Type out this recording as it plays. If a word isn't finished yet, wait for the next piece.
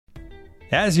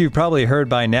As you've probably heard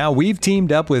by now, we've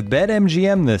teamed up with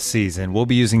BetMGM this season. We'll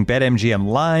be using BetMGM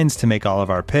lines to make all of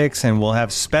our picks, and we'll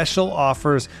have special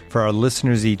offers for our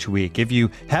listeners each week. If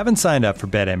you haven't signed up for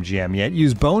BetMGM yet,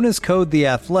 use bonus code The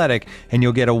Athletic, and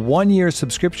you'll get a 1-year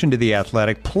subscription to The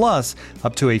Athletic, plus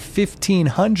up to a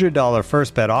 $1,500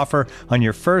 first bet offer on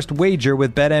your first wager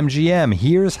with BetMGM.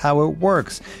 Here's how it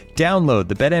works. Download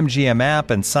the BetMGM app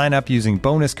and sign up using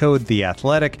bonus code The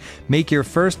Athletic. Make your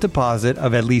first deposit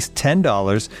of at least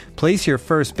 $10. Place your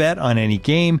first bet on any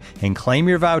game and claim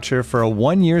your voucher for a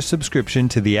 1-year subscription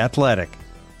to The Athletic.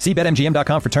 See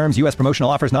BetMGM.com for terms. U.S. promotional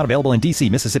offers not available in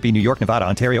D.C., Mississippi, New York, Nevada,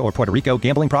 Ontario, or Puerto Rico.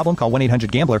 Gambling problem? Call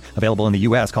 1-800-GAMBLER. Available in the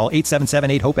U.S. Call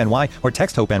 877-8-HOPE-NY or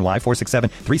text HOPE-NY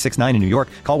 467-369 in New York.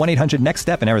 Call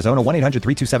 1-800-NEXT-STEP in Arizona.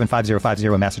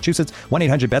 1-800-327-5050 in Massachusetts.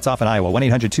 1-800-BETS-OFF in Iowa.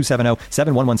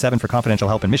 1-800-270-7117 for confidential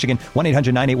help in Michigan.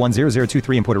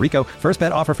 1-800-981-0023 in Puerto Rico. First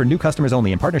bet offer for new customers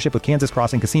only in partnership with Kansas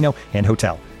Crossing Casino and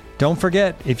Hotel. Don't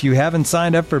forget, if you haven't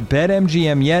signed up for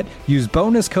BetMGM yet, use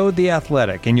bonus code The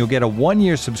Athletic, and you'll get a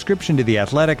 1-year subscription to The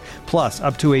Athletic, plus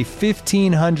up to a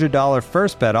 $1,500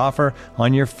 first bet offer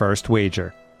on your first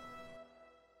wager.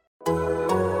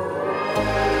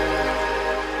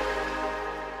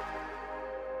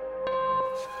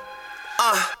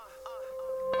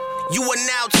 You are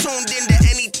now tuned into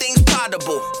Anything's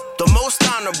Potable, the most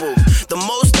honorable, the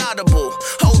most audible.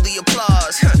 Hold the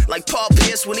applause, like Paul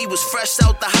Pierce when he was fresh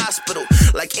out the hospital,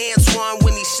 like Antoine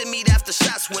when he shimmied after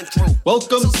shots went through.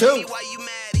 Welcome so to tell me why you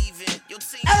mad even.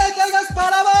 Anything's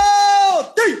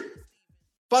Potable, the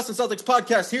Boston Celtics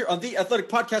podcast here on the Athletic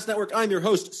Podcast Network. I'm your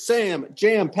host, Sam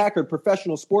Jam Packard,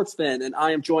 professional sports fan, and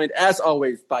I am joined, as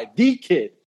always, by the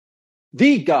kid,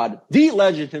 the god, the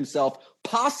legend himself,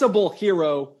 possible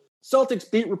hero, Celtics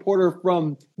beat reporter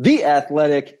from The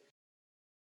Athletic,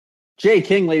 Jay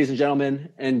King, ladies and gentlemen.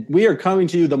 And we are coming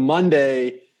to you the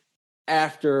Monday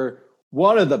after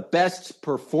one of the best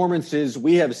performances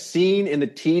we have seen in the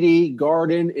TD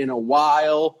Garden in a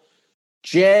while.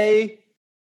 Jay,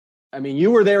 I mean,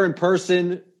 you were there in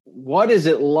person. What is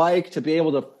it like to be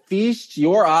able to feast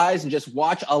your eyes and just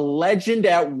watch a legend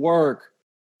at work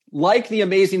like the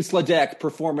amazing Sladek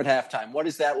perform at halftime? What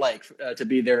is that like to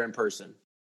be there in person?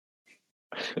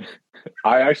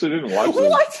 I actually didn't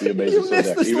watch the amazing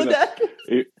Sladek.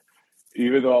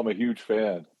 Even though I'm a huge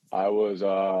fan. I was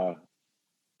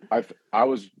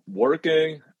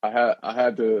working. I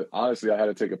had to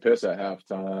take a piss at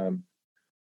halftime,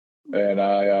 and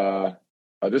I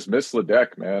just missed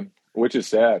Sladek, man, which is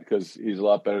sad because he's a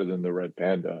lot better than the Red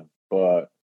Panda. But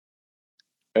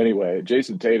anyway,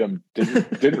 Jason Tatum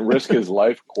didn't risk his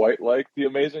life quite like the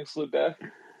amazing Sladek.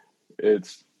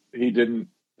 He didn't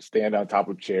stand on top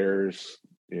of chairs,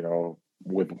 on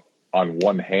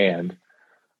one hand,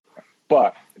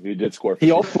 but he did score. He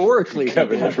euphorically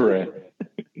Kevin Durant.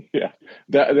 Yeah,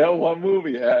 that one move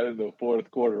he had in the fourth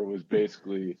quarter was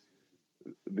basically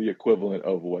the equivalent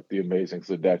of what the amazing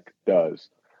Sladek does.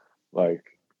 Like,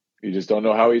 you just don't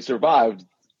know how he survived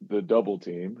the double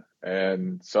team,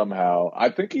 and somehow I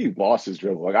think he lost his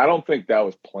dribble. Like, I don't think that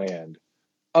was planned.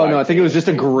 Oh no, I think it was just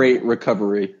a great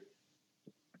recovery.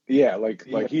 Yeah, like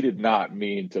he did not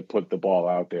mean to put the ball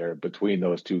out there between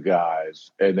those two guys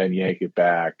and then yank it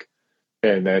back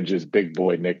and then just big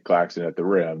boy Nick Claxton at the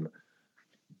rim.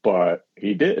 But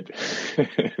he did.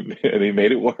 And he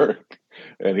made it work.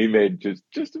 And he made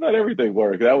just about everything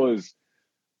work. That was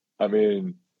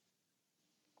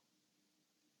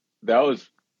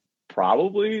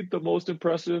probably the most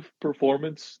impressive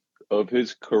performance of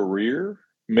his career.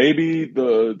 Maybe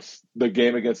the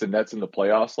game against the Nets in the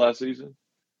playoffs last season.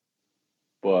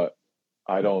 But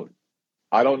I don't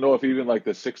know if even like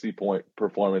the 60-point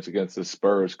performance against the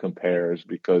Spurs compares,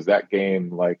 because that game,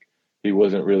 like, he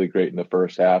wasn't really great in the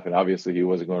first half, and obviously he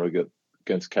wasn't going to get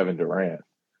against Kevin Durant.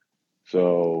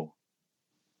 So,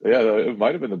 yeah, it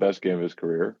might have been the best game of his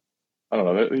career. I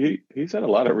don't know. He's had a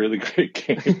lot of really great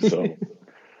games. So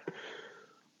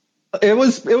it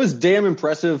was damn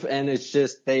impressive, and it's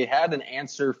just they had an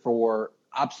answer for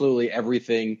absolutely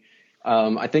everything.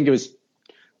 It's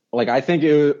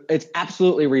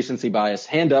absolutely recency bias,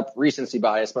 hand up recency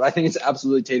bias, but I think it's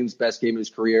absolutely Tatum's best game of his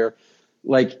career.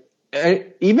 Like,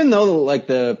 even though like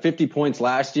the 50 points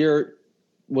last year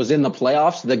was in the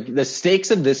playoffs, the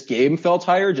stakes of this game felt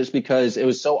higher just because it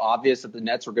was so obvious that the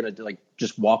Nets were going to like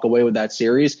just walk away with that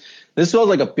series. This felt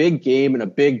like a big game and a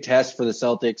big test for the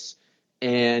Celtics,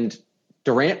 and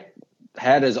Durant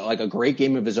had a great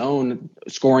game of his own,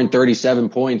 scoring 37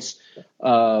 points.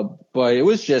 But it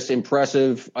was just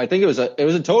impressive. I think it was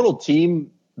a total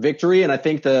team victory. And I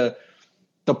think the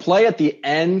the play at the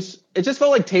end, it just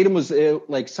felt like Tatum was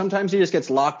like sometimes he just gets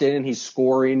locked in and he's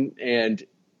scoring, and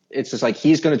it's just like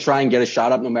he's going to try and get a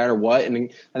shot up no matter what.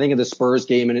 And I think in the Spurs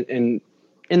game and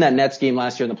in that Nets game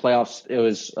last year in the playoffs, it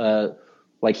was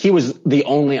like he was the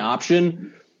only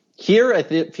option. Here,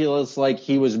 it feels like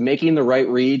he was making the right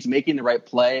reads, making the right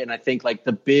play, and I think like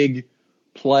the big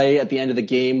play at the end of the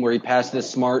game where he passed to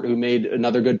Smart, who made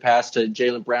another good pass to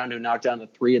Jaylen Brown, who knocked down the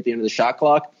three at the end of the shot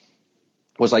clock,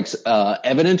 was like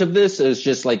evident of this. Is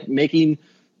just like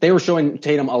they were showing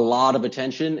Tatum a lot of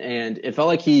attention, and it felt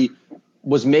like he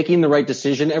was making the right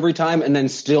decision every time and then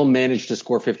still managed to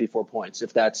score 54 points,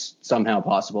 if that's somehow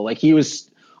possible. Like he was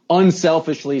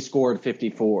unselfishly scored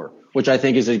 54, which I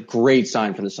think is a great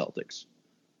sign for the Celtics.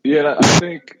 Yeah, I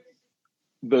think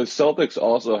the Celtics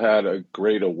also had a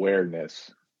great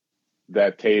awareness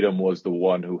that Tatum was the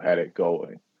one who had it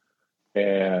going.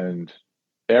 And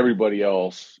everybody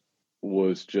else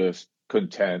was just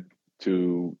content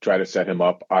to try to set him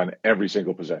up on every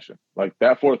single possession. Like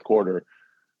that fourth quarter,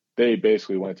 they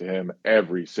basically went to him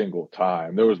every single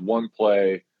time. There was one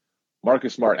play,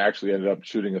 Marcus Smart actually ended up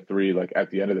shooting a three like at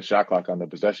the end of the shot clock on the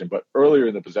possession. But earlier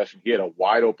in the possession, he had a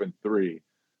wide open three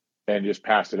and just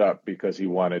passed it up because he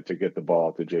wanted to get the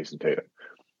ball to Jason Tatum.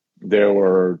 There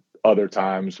were other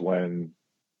times when,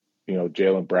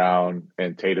 Jaylen Brown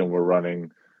and Tatum were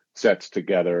running sets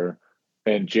together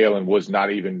and Jaylen was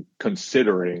not even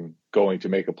considering going to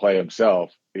make a play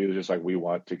himself. He was just like, we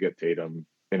want to get Tatum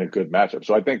in a good matchup.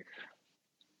 So I think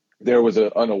there was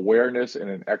an awareness and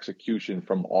an execution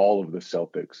from all of the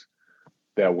Celtics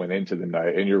that went into the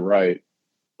night. And you're right,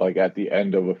 like at the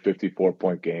end of a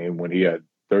 54-point game when he had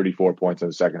 34 points in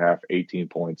the second half, 18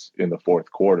 points in the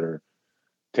fourth quarter,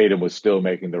 Tatum was still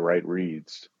making the right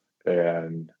reads.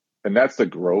 And that's the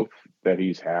growth that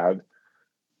he's had,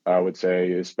 I would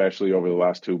say, especially over the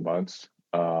last 2 months,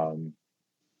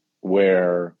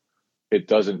 where it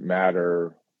doesn't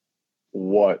matter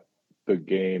what the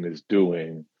game is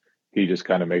doing. He just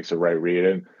kind of makes the right read.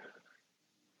 And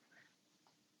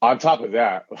on top of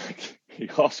that, like he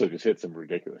also just hit some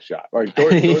ridiculous shots. Like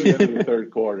toward the end of the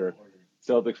third quarter,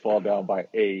 Celtics fall down by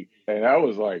 8, and that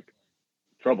was like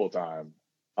trouble time.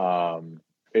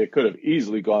 It could have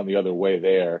easily gone the other way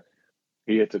there.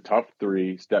 He hits a tough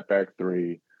three, step back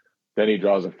three. Then he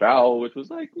draws a foul, which was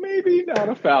like maybe not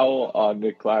a foul on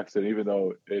Nick Claxton, even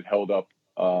though it held up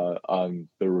on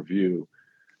the review.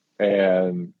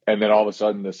 And then all of a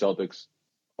sudden the Celtics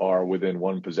are within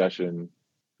one possession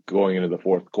going into the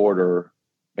fourth quarter,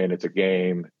 and it's a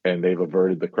game, and they've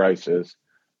averted the crisis.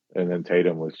 And then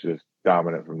Tatum was just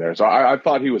dominant from there. So I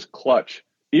thought he was clutch,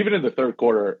 even in the third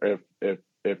quarter,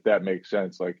 if that makes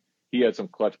sense. Like he had some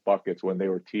clutch buckets when they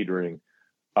were teetering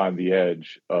on the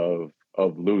edge of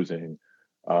losing,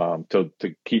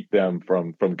 to keep them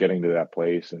from getting to that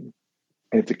place and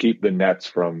to keep the Nets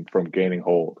from gaining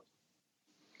hold.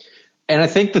 And I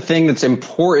think the thing that's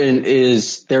important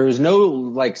is there is no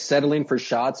like settling for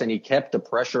shots, and he kept the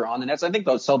pressure on the Nets. I think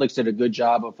the Celtics did a good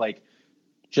job of like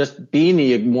just being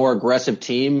a more aggressive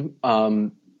team.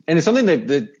 And it's something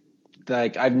that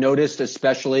like I've noticed,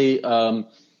 especially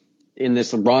in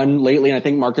this run lately. And I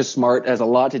think Marcus Smart has a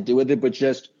lot to do with it, but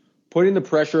just putting the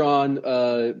pressure on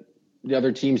the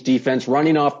other team's defense,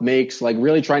 running off makes, like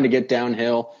really trying to get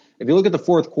downhill. If you look at the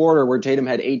fourth quarter where Tatum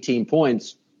had 18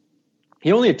 points,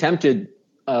 he only attempted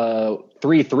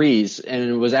 3 threes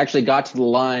and was actually got to the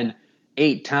line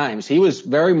 8 times. He was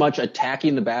very much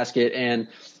attacking the basket, and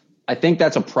I think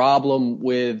that's a problem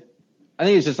with – I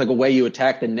think it's just like a way you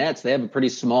attack the Nets. They have a pretty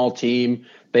small team.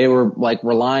 They were like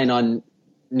relying on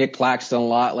Nick Claxton a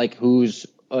lot, like who's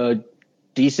a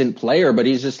decent player, but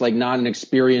he's just like not an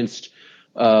experienced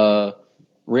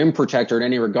rim protector in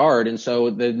any regard. And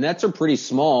so the Nets are pretty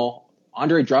small.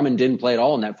 Andre Drummond didn't play at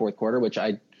all in that fourth quarter, which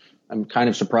I'm kind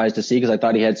of surprised to see because I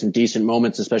thought he had some decent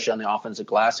moments, especially on the offensive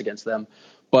glass against them.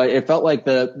 But it felt like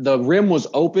the rim was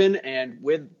open, and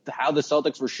with how the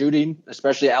Celtics were shooting,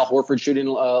 especially Al Horford shooting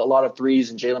a lot of threes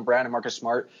and Jaylen Brown and Marcus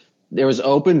Smart, there was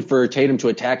open for Tatum to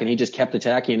attack, and he just kept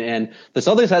attacking. And the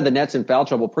Celtics had the Nets in foul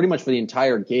trouble pretty much for the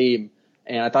entire game.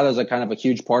 And I thought it was a kind of a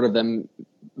huge part of them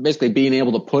basically being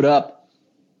able to put up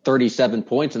 37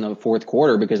 points in the fourth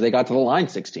quarter because they got to the line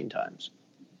 16 times.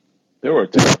 There were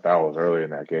 10 fouls early in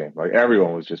that game. Like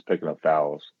everyone was just picking up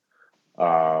fouls.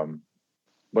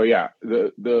 But yeah,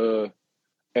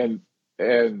 and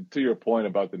to your point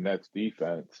about the Nets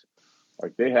defense,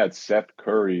 like they had Seth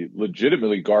Curry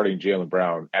legitimately guarding Jaylen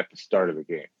Brown at the start of the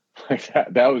game. Like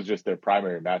that was just their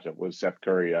primary matchup was Seth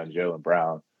Curry on Jaylen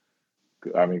Brown.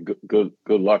 I mean, good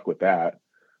luck with that.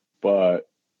 But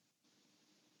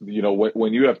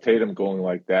when you have Tatum going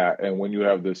like that, and when you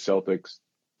have the Celtics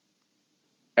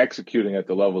executing at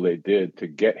the level they did to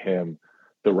get him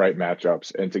the right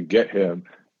matchups and to get him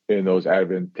in those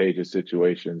advantageous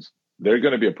situations, they're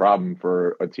going to be a problem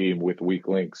for a team with weak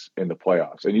links in the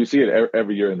playoffs. And you see it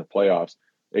every year in the playoffs.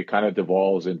 It kind of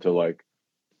devolves into like,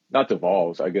 not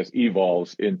devolves, I guess,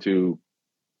 evolves into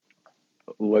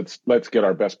let's get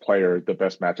our best player the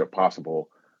best matchup possible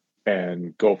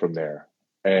and go from there.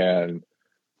 And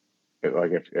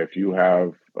like if you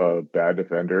have a bad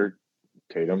defender,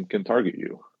 Tatum can target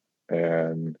you.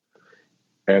 And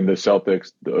the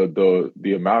Celtics,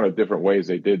 the amount of different ways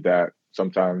they did that,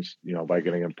 sometimes, by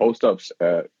getting him post-ups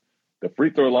at the free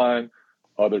throw line,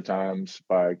 other times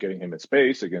by getting him in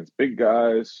space against big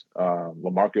guys.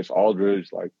 LaMarcus Aldridge,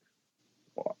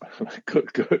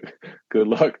 good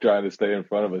luck trying to stay in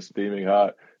front of a steaming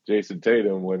hot Jason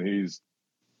Tatum when he's,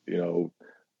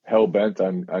 hell-bent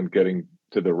on getting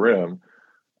to the rim.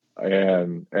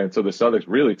 And so the Celtics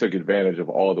really took advantage of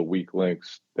all the weak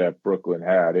links that Brooklyn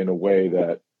had in a way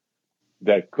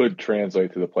that could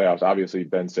translate to the playoffs. Obviously,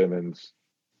 Ben Simmons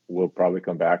will probably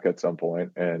come back at some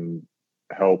point and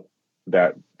help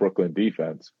that Brooklyn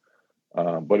defense.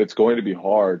 But it's going to be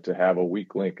hard to have a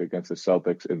weak link against the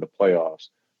Celtics in the playoffs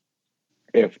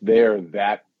if they're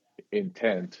that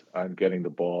intent on getting the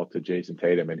ball to Jason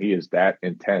Tatum, and he is that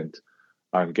intent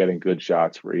on getting good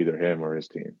shots for either him or his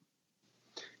team.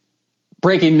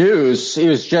 Breaking news, he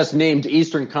was just named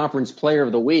Eastern Conference Player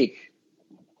of the Week,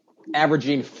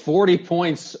 averaging 40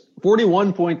 points,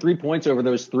 41.3 points over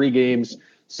those 3 games,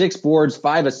 6 boards,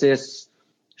 5 assists,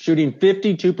 shooting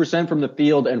 52% from the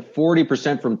field and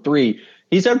 40% from 3.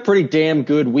 He's had a pretty damn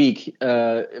good week.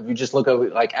 If you just look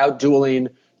at out-dueling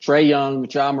Trae Young,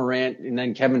 Ja Morant, and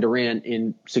then Kevin Durant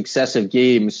in successive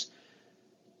games.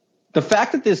 The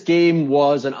fact that this game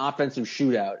was an offensive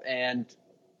shootout, and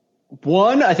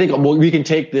one, I think we can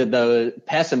take the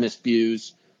pessimist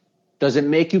views. Does it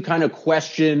make you kind of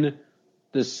question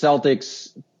the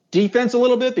Celtics defense a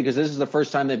little bit because this is the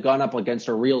first time they've gone up against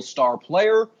a real star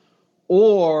player?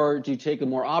 Or do you take a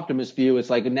more optimist view? It's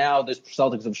like now the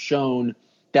Celtics have shown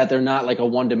that they're not like a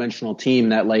one-dimensional team,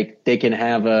 that like they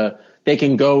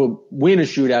can go win a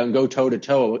shootout and go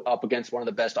toe-to-toe up against one of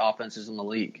the best offenses in the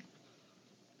league.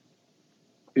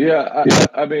 Yeah,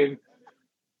 I mean,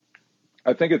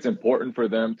 I think it's important for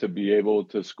them to be able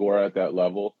to score at that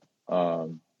level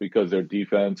because their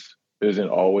defense isn't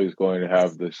always going to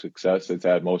have the success it's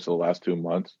had most of the last 2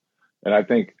 months. And I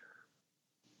think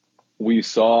we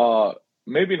saw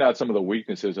maybe not some of the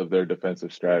weaknesses of their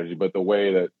defensive strategy, but the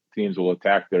way that teams will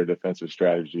attack their defensive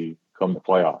strategy come the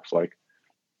playoffs. Like,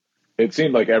 it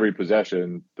seemed like every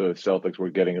possession, the Celtics were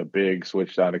getting a big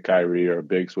switch down to Kyrie or a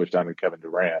big switch down to Kevin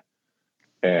Durant.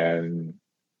 And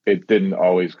it didn't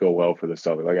always go well for the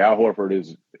Celtics. Like, Al Horford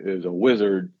is a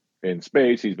wizard in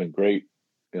space. He's been great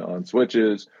on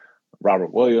switches.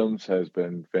 Robert Williams has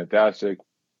been fantastic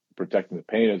protecting the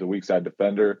paint as a weak side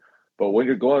defender. But when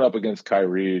you're going up against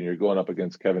Kyrie and you're going up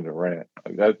against Kevin Durant,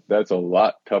 like that's a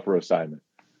lot tougher assignment.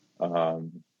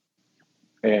 And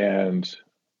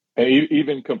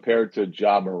even compared to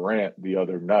Ja Morant the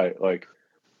other night, like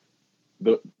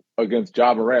against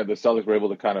Ja Morant, the Celtics were able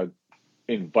to kind of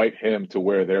invite him to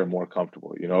where they're more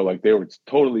comfortable. Like they were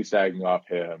totally sagging off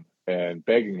him and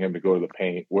begging him to go to the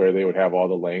paint where they would have all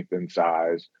the length and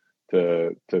size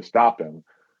to stop him.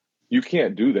 You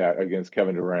can't do that against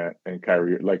Kevin Durant and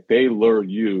Kyrie. Like, they lure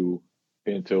you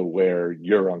into where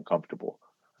you're uncomfortable.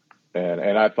 And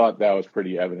I thought that was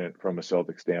pretty evident from a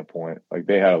Celtic standpoint. Like,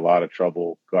 they had a lot of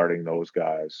trouble guarding those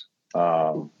guys.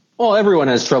 Well, everyone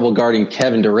has trouble guarding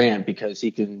Kevin Durant because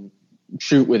he can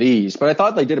shoot with ease. But I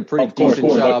thought they did a pretty decent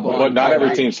job. But not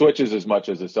every team switches as much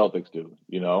as the Celtics do,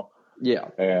 Yeah.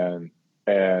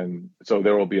 And so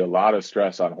there will be a lot of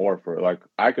stress on Horford. Like,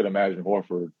 I could imagine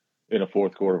Horford in a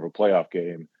fourth quarter of a playoff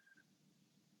game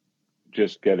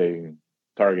just getting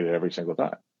targeted every single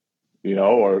time,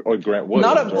 or Grant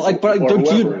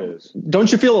Williams. Don't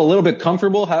you feel a little bit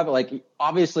comfortable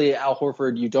obviously Al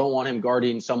Horford, you don't want him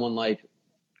guarding someone like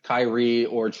Kyrie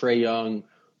or Trae Young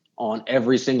on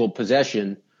every single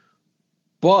possession,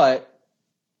 but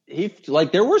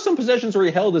there were some possessions where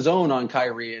he held his own on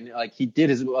Kyrie and he did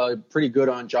his pretty good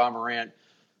on Ja Morant.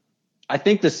 I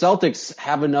think the Celtics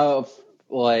have enough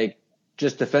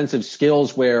just defensive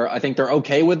skills where I think they're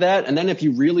okay with that. And then if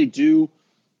you really you're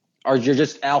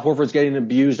just Al Horford's getting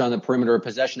abused on the perimeter of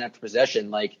possession after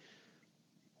possession,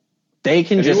 they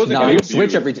can just not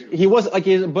switch everything. He wasn't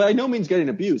he's by no means getting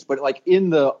abused, but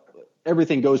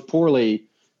everything goes poorly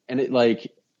and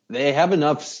they have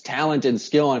enough talent and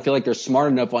skill. And I feel like they're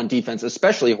smart enough on defense,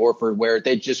 especially Horford, where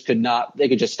they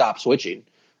could just stop switching.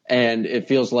 And it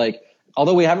feels like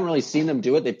although we haven't really seen them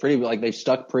do it, they've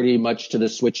stuck pretty much to the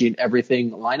switching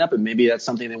everything lineup, and maybe that's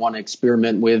something they want to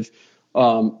experiment with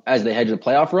as they head to the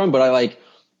playoff run. But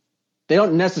they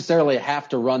don't necessarily have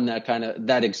to run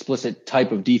that explicit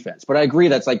type of defense. But I agree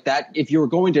that's like that. If you were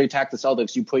going to attack the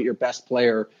Celtics, you put your best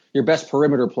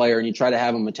perimeter player, and you try to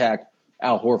have him attack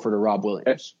Al Horford or Rob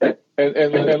Williams. And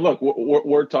look,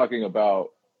 we're talking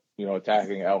about,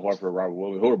 attacking Al Horford or Robert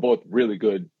Williams, who are both really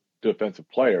good defensive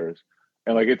players.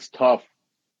 And like, it's tough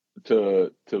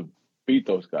to beat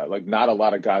those guys. Like, not a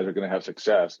lot of guys are going to have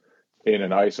success in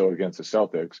an ISO against the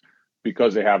Celtics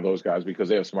because they have those guys, because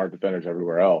they have smart defenders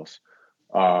everywhere else.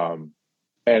 And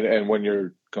when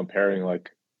you're comparing,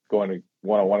 like, going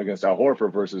one-on-one against Al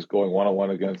Horford versus going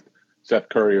one-on-one against Seth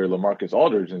Curry or LaMarcus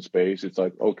Aldridge in space, it's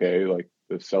like, okay, like,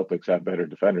 the Celtics have better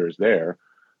defenders there.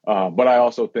 But I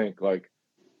also think, like,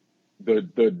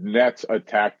 the Nets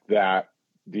attacked that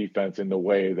defense in the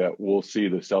way that we'll see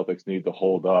the Celtics need to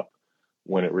hold up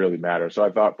when it really matters. So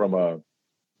I thought from a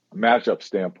matchup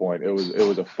standpoint, it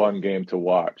was a fun game to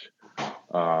watch.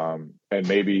 And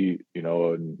maybe,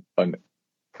 an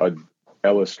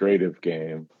illustrative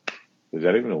game. Is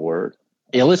that even a word?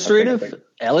 Illustrative?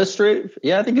 Illustrative?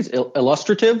 Yeah, I think it's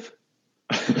illustrative.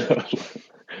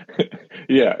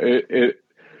 Yeah, it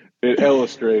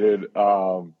illustrated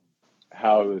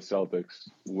how the Celtics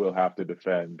will have to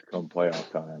defend come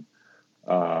playoff time.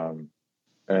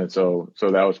 And so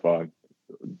that was fun.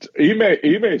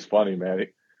 Ime's funny, man.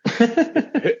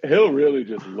 He'll really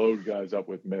just load guys up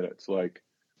with minutes. Like,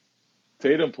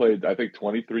 Tatum played, I think,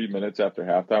 23 minutes after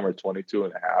halftime, or 22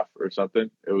 and a half or something.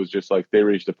 It was just like they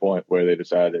reached a point where they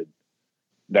decided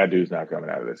that dude's not coming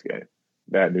out of this game.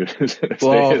 That dude is going to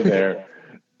stay in there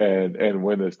and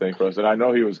win this thing for us. And I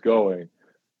know he was going,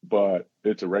 but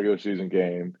it's a regular season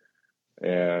game,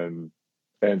 and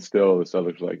still the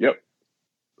Celtics were like, yep,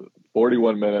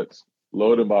 41 minutes,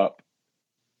 load him up.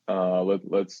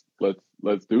 Let's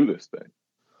do this thing.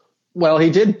 Well, he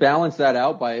did balance that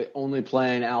out by only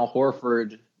playing Al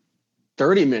Horford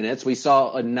 30 minutes. We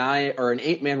saw an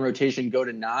 8-man rotation go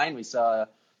to 9. We saw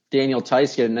Daniel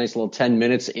Tice get a nice little 10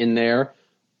 minutes in there.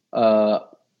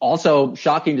 Also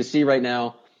shocking to see right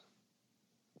now,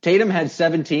 Tatum had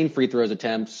 17 free throws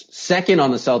attempts. Second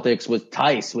on the Celtics was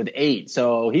Tice with 8.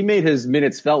 So he made his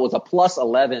minutes felt, was a plus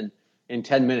 11 in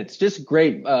 10 minutes. Just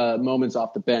great moments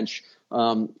off the bench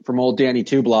from old Danny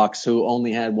Two Blocks, who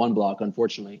only had 1 block,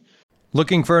 unfortunately.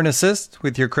 Looking for an assist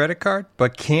with your credit card,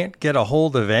 but can't get a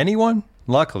hold of anyone?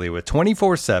 Luckily, with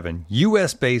 24/7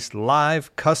 U.S.-based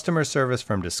live customer service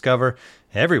from Discover,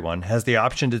 everyone has the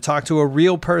option to talk to a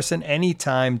real person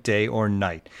anytime, day or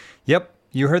night. Yep,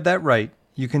 you heard that right.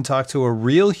 You can talk to a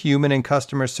real human in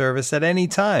customer service at any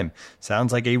time.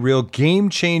 Sounds like a real game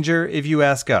changer if you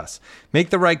ask us.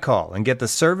 Make the right call and get the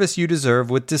service you deserve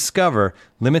with Discover.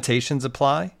 Limitations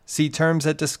apply. See terms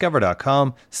at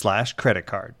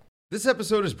discover.com/creditcard. This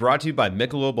episode is brought to you by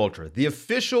Michelob Ultra, the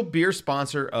official beer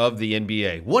sponsor of the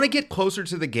NBA. Want to get closer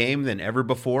to the game than ever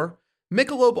before?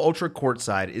 Michelob Ultra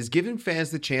Courtside is giving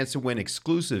fans the chance to win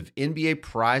exclusive NBA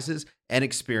prizes and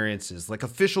experiences like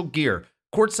official gear,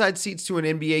 courtside seats to an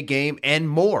NBA game, and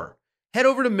more. Head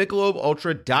over to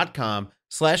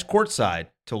MichelobUltra.com/courtside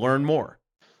to learn more.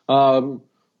 Let's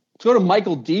go to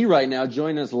Michael D right now,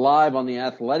 joining us live on the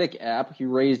Athletic app. He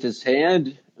raised his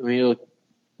hand. We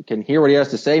can hear what he has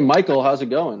to say. Michael, how's it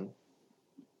going?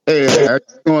 Hey,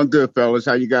 it's going good, fellas.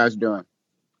 How you guys doing?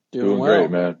 Doing well.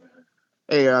 Great, man.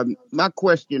 Hey, my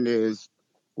question is,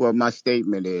 well, my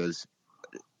statement is,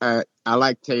 I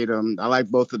like Tatum. I like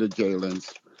both of the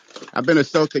Jalen's. I've been a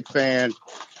Celtic fan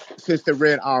since the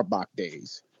Red Auerbach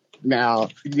days. Now,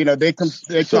 they're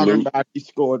talking about he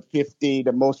scored 50,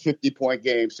 the most 50-point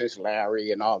game since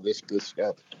Larry and all this good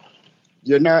stuff.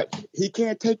 He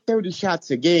can't take 30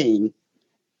 shots a game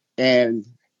and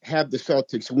have the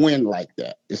Celtics win like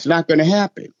that. It's not going to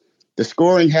happen. The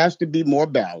scoring has to be more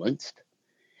balanced,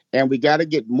 and we got to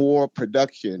get more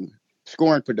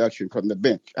scoring production from the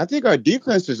bench. I think our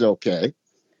defense is okay,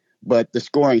 but the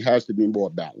scoring has to be more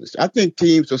balanced. I think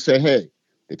teams will say, hey,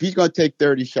 if he's going to take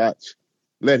 30 shots,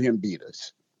 let him beat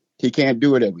us. He can't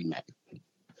do it every night.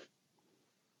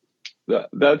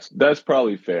 That's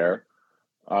probably fair.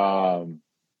 I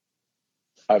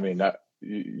mean,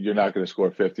 you're not going to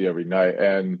score 50 every night.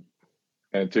 And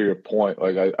to your point,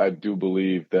 like, I do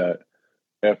believe that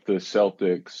if the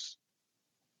Celtics,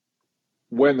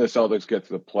 when the Celtics get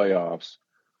to the playoffs,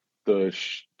 the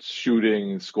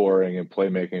shooting, scoring, and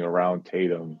playmaking around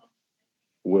Tatum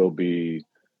will be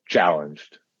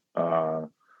challenged.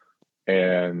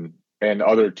 And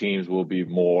other teams will be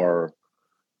more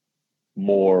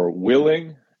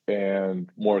willing and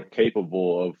more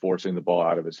capable of forcing the ball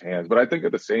out of his hands. But I think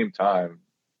at the same time,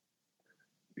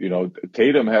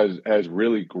 Tatum has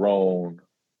really grown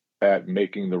at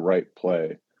making the right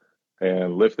play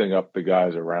and lifting up the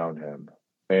guys around him.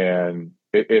 And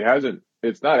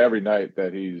it's not every night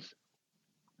that he's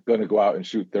going to go out and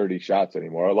shoot 30 shots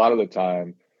anymore. A lot of the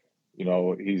time,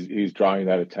 he's drawing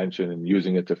that attention and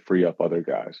using it to free up other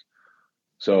guys.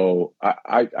 So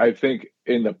I think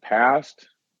in the past,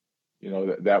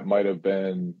 that might have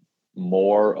been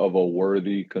more of a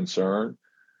worthy concern,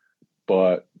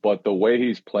 but the way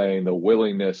he's playing, the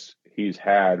willingness he's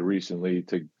had recently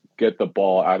to get the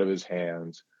ball out of his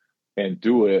hands and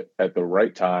do it at the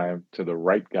right time to the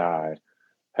right guy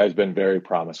has been very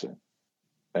promising.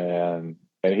 And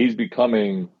he's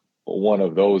becoming one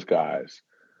of those guys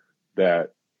that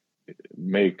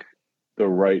make the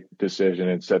right decision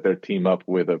and set their team up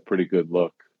with a pretty good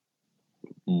look.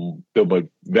 The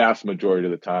vast majority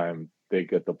of the time they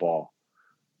get the ball.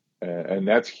 And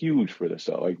that's huge for the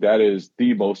Celtics. Like, that is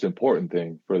the most important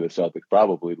thing for the Celtics,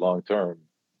 probably long term,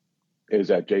 is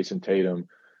that Jason Tatum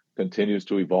continues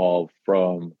to evolve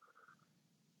from,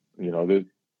 the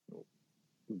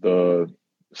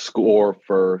score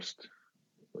first,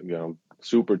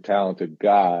 super talented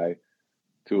guy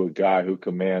to a guy who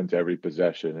commands every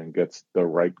possession and gets the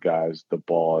right guys the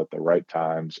ball at the right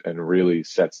times and really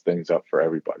sets things up for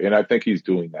everybody. And I think he's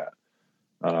doing that.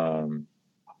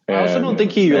 I also don't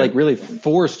think he really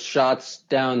forced shots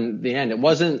down the end. It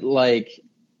wasn't like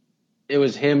it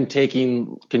was him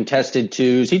taking contested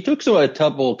twos. He took a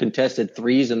couple contested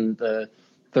threes in the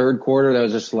third quarter that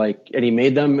was just and he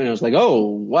made them, and it was like, oh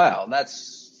wow,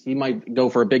 he might go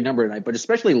for a big number tonight. But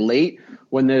especially late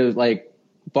when there's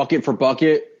bucket for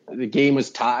bucket, the game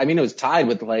was tied. I mean, it was tied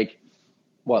with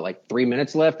 3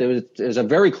 minutes left. It was a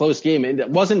very close game. It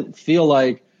wasn't feel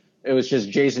like it was just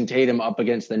Jason Tatum up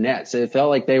against the Nets. It felt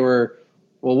like they were,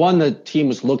 the team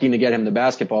was looking to get him the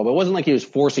basketball, but it wasn't like he was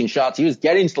forcing shots. He was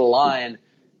getting to the line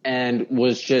and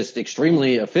was just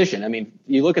extremely efficient. I mean,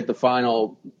 you look at the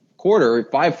final quarter,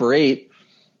 5 for 8,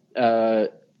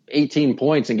 18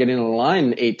 points and getting to the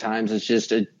line 8 times. It's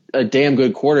just a damn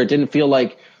good quarter. It didn't feel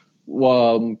like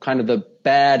kind of the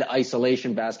bad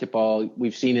isolation basketball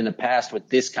we've seen in the past with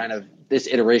this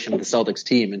iteration of the Celtics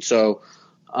team. And so,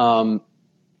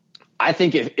 I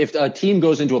think if a team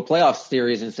goes into a playoff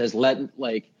series and says, we're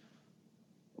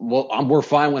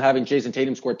fine with having Jason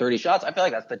Tatum score 30 shots, I feel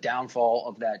like that's the downfall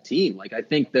of that team. I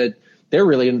think that they're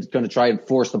really going to try and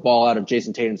force the ball out of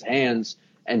Jason Tatum's hands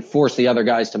and force the other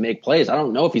guys to make plays. I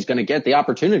don't know if he's going to get the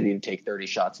opportunity to take 30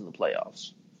 shots in the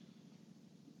playoffs.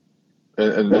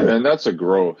 And that's a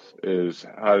growth, is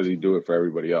how does he do it for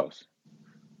everybody else?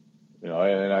 And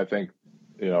I think,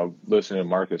 listening to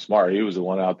Marcus Smart, he was the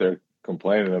one out there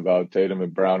complaining about Tatum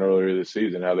and Brown earlier this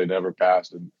season, how they never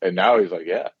passed. And now he's like,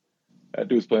 yeah, that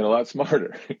dude's playing a lot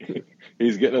smarter.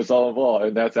 He's getting us all involved.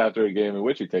 And that's after a game in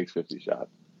which he takes 50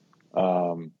 shots.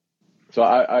 So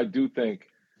I do think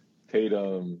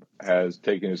Tatum has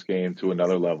taken his game to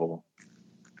another level.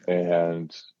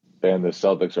 And the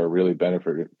Celtics are really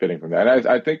benefiting from that. And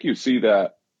I think you see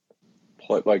that,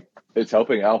 it's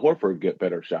helping Al Horford get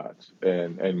better shots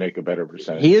and make a better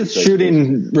percentage. He is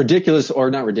shooting ridiculous, or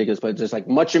not ridiculous, but just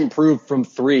much improved from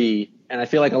 3. And I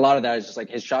feel like a lot of that is just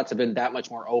his shots have been that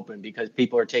much more open because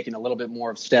people are taking a little bit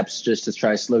more of steps just to try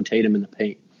to slow Tatum in the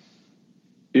paint.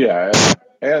 Yeah.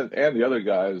 And the other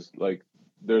guys,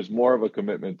 there's more of a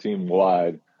commitment team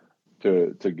wide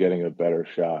to getting a better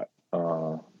shot.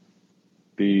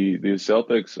 The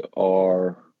Celtics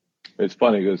are, it's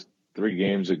funny because 3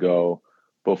 games ago,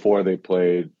 before they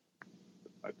played,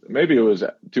 maybe it was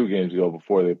 2 games ago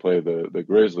before they played the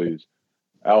Grizzlies,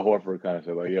 Al Horford kind of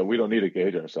said, yeah, we don't need to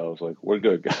gauge ourselves. We're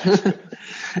good, guys.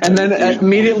 And then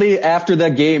immediately after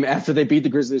that game, after they beat the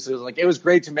Grizzlies, it was it was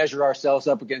great to measure ourselves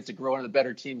up against one of the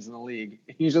better teams in the league.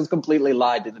 He just completely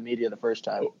lied to the media the first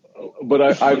time.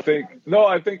 But I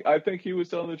think he was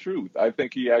telling the truth. I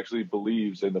think he actually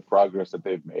believes in the progress that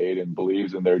they've made and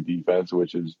believes in their defense,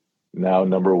 which is now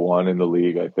number 1 in the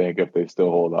league, I think, if they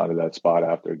still hold on to that spot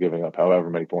after giving up however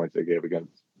many points they gave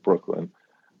against Brooklyn.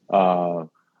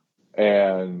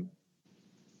 And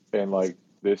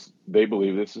this, they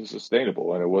believe this is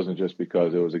sustainable. And it wasn't just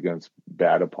because it was against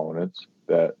bad opponents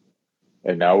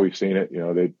and now we've seen it,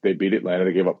 they beat Atlanta.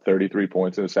 They gave up 33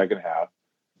 points in the second half.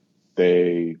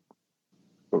 They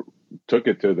took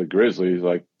it to the Grizzlies.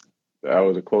 That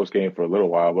was a close game for a little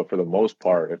while, but for the most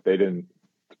part, if they didn't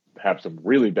have some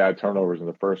really bad turnovers in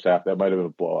the first half, that might have been a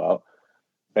blowout.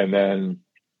 And then,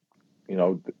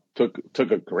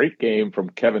 took a great game from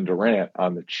Kevin Durant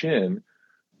on the chin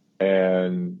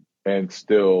and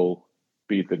still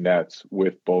beat the Nets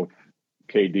with both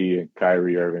KD and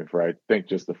Kyrie Irving for, I think,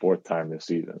 just the fourth time this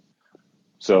season.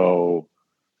 So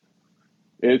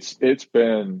it's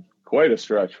been quite a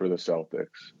stretch for the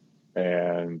Celtics.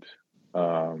 And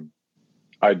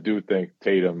I do think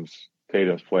Tatum's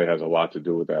play has a lot to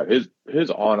do with that.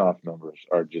 His on-off numbers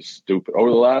are just stupid. Over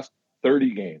the last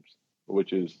 30 games,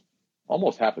 which is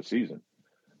almost half a season,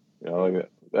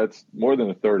 that's more than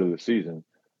a third of the season.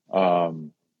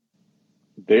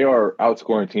 They are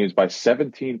outscoring teams by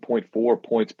 17.4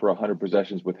 points per 100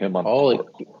 possessions with him on the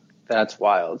court. That's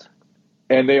wild.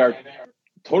 And they are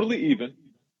totally even,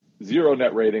 0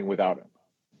 net rating without him.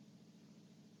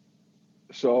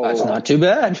 So that's not too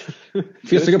bad.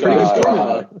 Feels like a pretty good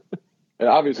formula. And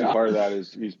obviously part of that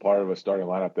is he's part of a starting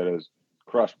lineup that has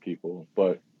crushed people.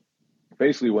 But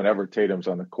basically whenever Tatum's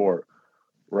on the court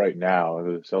right now,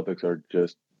 the Celtics are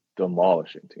just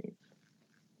demolishing teams.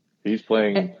 He's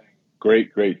playing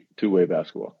great two-way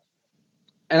basketball.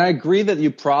 And I agree that you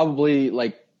probably,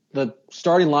 the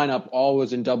starting lineup all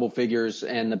was in double figures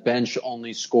and the bench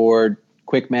only scored,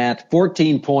 quick math,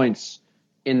 14 points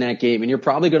in that game. And you're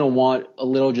probably going to want a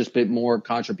little just bit more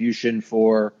contribution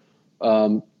for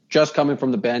just coming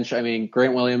from the bench. I mean,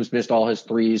 Grant Williams missed all his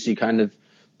threes.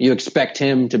 You expect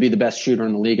him to be the best shooter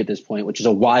in the league at this point, which is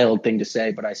a wild thing to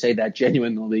say, but I say that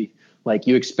genuinely.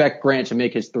 You expect Grant to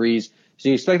make his threes. So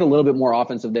you expect a little bit more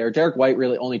offensive there. Derek White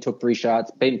really only took 3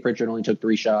 shots. Peyton Pritchard only took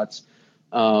 3 shots.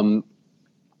 But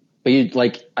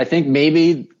I think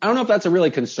maybe, I don't know if that's a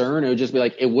really concern. It would just be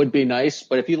it would be nice.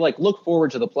 But if you look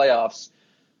forward to the playoffs,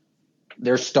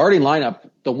 their starting lineup,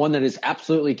 the one that is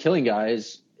absolutely killing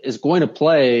guys, is going to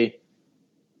play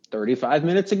 35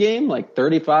 minutes a game,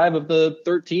 35 of the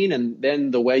 13. And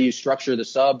then the way you structure the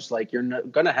subs, you're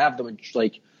going to have them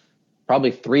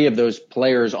probably 3 of those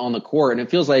players on the court. And it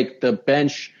feels like the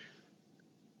bench,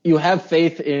 you have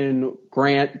faith in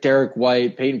Grant, Derek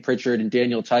White, Peyton Pritchard, and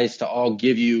Daniel Tice to all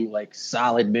give you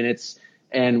solid minutes.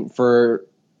 And for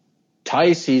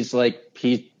Tice, he's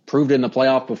proved it in the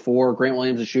playoff before. Grant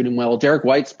Williams is shooting well. Derek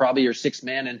White's probably your 6th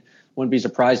man, and wouldn't be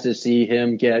surprised to see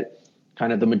him get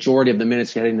kind of the majority of the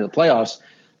minutes getting into the playoffs.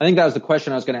 I think that was the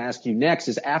question I was going to ask you next,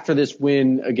 is after this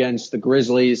win against the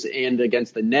Grizzlies and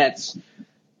against the Nets,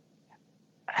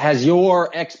 has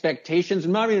your expectations,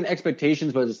 and not even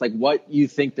expectations, but it's what you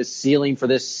think the ceiling for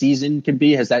this season could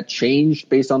be, has that changed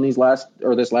based on this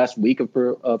last week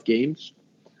of games?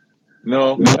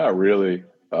 No, not really.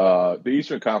 The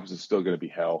Eastern Conference is still going to be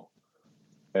hell.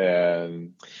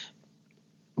 And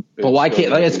but why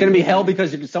can't it's going to be hell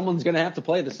because someone's going to have to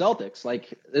play the Celtics.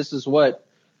 This is what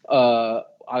I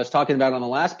was talking about on the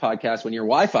last podcast when your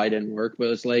Wi-Fi didn't work, but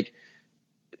it's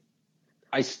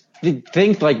I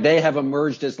think they have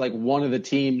emerged as one of the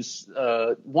teams,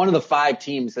 one of the 5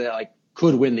 teams that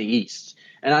could win the East.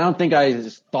 And I don't think I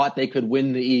just thought they could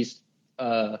win the East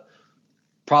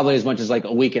probably as much as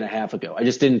a week and a half ago. I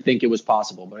just didn't think it was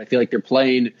possible, but I feel they're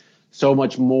playing so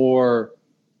much more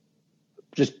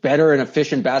just better and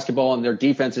efficient basketball, and their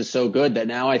defense is so good that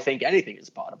now I think anything is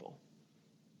possible.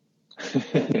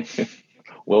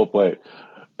 Well played.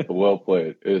 Well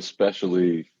played.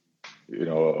 Especially,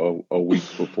 a week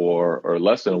before, or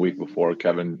less than a week before,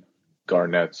 Kevin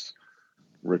Garnett's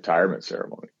retirement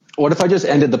ceremony. What if I just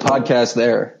ended the podcast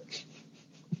there?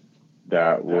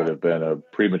 That would have been a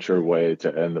premature way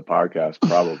to end the podcast,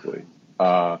 probably.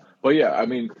 But yeah, I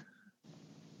mean,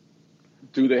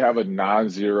 do they have a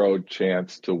non-zero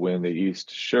chance to win the East?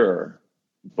 Sure.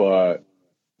 But,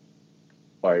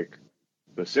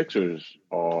 the Sixers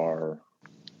are,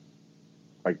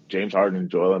 James Harden and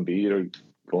Joel Embiid are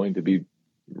going to be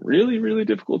really, really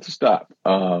difficult to stop.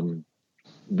 The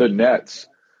Nets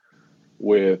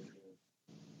with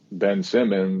Ben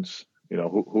Simmons,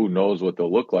 who knows what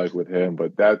they'll look like with him,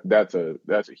 but that's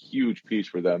a huge piece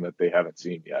for them that they haven't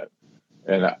seen yet.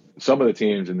 And some of the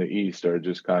teams in the East are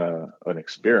just kind of an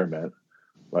experiment.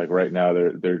 Right now,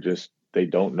 they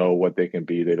don't know what they can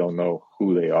be. They don't know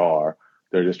who they are.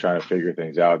 They're just trying to figure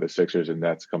things out. The Sixers and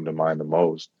Nets come to mind the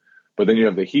most. But then you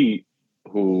have the Heat,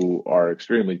 who are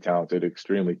extremely talented,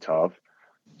 extremely tough.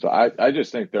 So I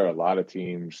just think there are a lot of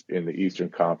teams in the Eastern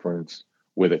Conference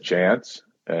with a chance.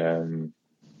 And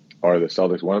are the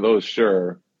Celtics one of those?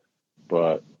 Sure.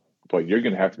 But you're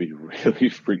going to have to be really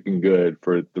freaking good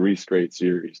for 3 straight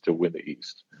series to win the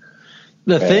East.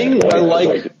 The thing I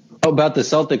like about the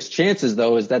Celtics' chances,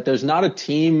 though, is that there's not a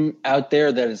team out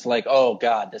there that is oh,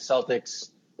 God, the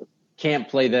Celtics can't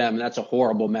play them. That's a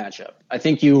horrible matchup. I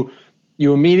think you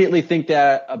immediately think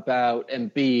that about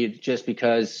Embiid just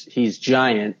because he's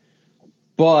giant.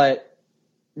 But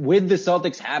with the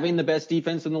Celtics having the best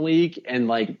defense in the league and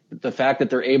the fact that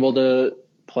they're able to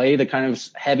play the kind of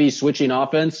heavy switching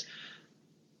offense,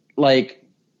 like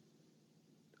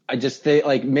I just think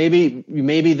like maybe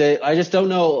I just don't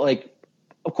know. Like,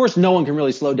 of course, no one can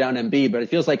really slow down Embiid, but it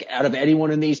feels like out of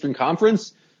anyone in the Eastern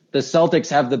Conference, the Celtics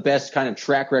have the best kind of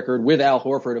track record with Al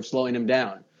Horford of slowing him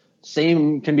down.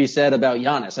 Same can be said about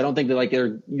Giannis. I don't think that like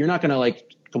you're not going to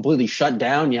like completely shut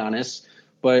down Giannis,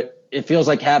 but it feels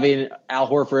like having Al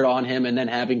Horford on him and then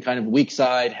having kind of weak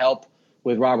side help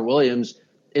with Robert Williams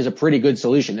is a pretty good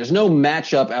solution. There's no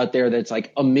matchup out there that's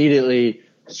like immediately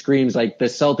screams like the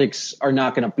Celtics are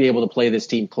not going to be able to play this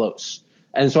team close.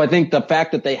 And so I think the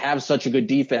fact that they have such a good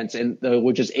defense and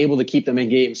which is able to keep them in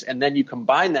games, and then you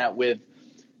combine that with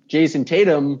Jason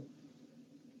Tatum,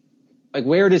 like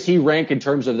where does he rank in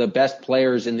terms of the best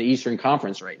players in the Eastern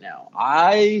Conference right now?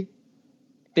 I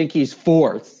think he's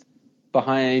fourth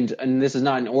behind, and this is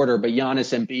not in order, but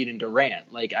Giannis, Embiid, and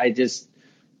Durant. Like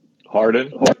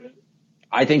Harden.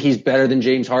 I think he's better than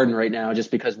James Harden right now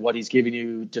just because what he's giving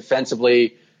you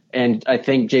defensively. And I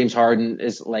think James Harden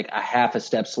is like a half a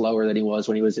step slower than he was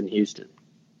when he was in Houston.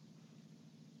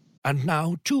 And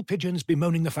now, two pigeons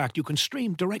bemoaning the fact you can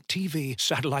stream DirecTV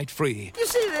satellite-free. You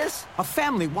see this? A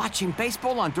family watching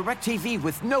baseball on DirecTV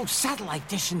with no satellite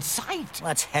dish in sight.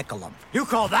 Let's heckle them. You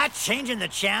call that changing the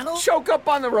channel? Choke up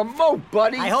on the remote,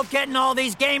 buddy. I hope getting all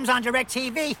these games on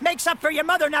DirecTV makes up for your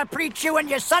mother not pre-chewing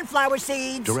your sunflower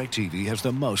seeds. DirecTV has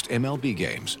the most MLB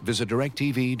games. Visit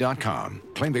DirecTV.com.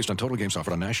 Claim based on total games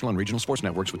offered on national and regional sports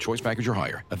networks with choice package or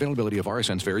higher. Availability of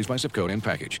RSNs varies by zip code and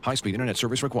package. High-speed internet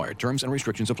service required. Terms and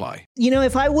restrictions apply. You know,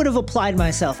 if I would have applied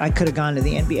myself, I could have gone to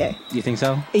the NBA. You think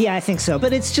so? Yeah, I think so.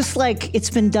 But it's just like, it's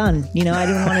been done. You know, I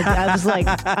didn't want to, I was like,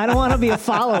 I don't want to be a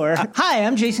follower. Hi,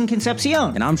 I'm Jason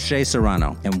Concepcion. And I'm Shea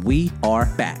Serrano. And we are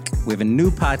back. We have a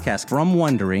new podcast from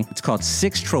Wondery. It's called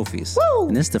Six Trophies. Woo!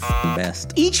 And it's the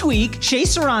best. Each week, Shea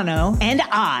Serrano and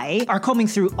I are combing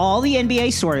through all the NBA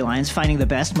storylines, finding the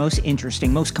best, most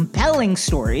interesting, most compelling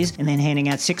stories, and then handing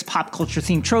out 6 pop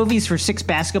culture-themed trophies for 6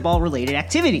 basketball-related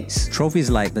activities. Trophies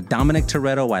like the Dominic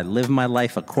Toretto I Live My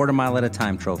Life a Quarter Mile at a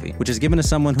Time trophy, which is given to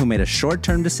someone who made a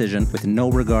short-term decision with no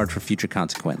regard for future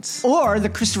consequence. Or the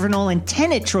Christopher Nolan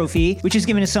Tenet trophy, which is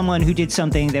given to someone who did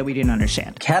something that we didn't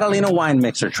understand. Catalina Wine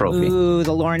Mixer trophy. Ooh,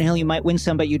 the Lauryn Hill You Might Win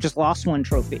Some, but you just lost one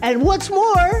trophy. And what's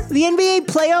more, the NBA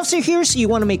playoffs are here, so you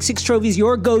want to make 6 Trophies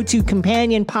your go-to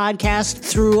companion podcast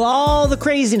through all the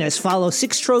craziness. Follow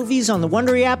 6 Trophies on the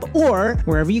Wondery app or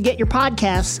wherever you get your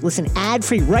podcasts. Listen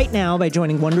ad-free right now by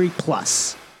joining Wondery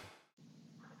Plus.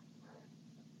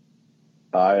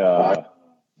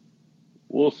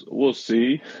 We'll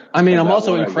see. I mean, I'm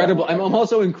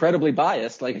also incredibly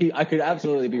biased. Like I could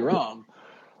absolutely be wrong,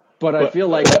 but I feel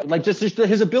like just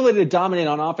his ability to dominate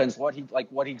on offense,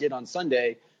 what he did on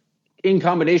Sunday, in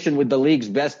combination with the league's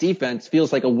best defense,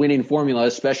 feels like a winning formula,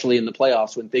 especially in the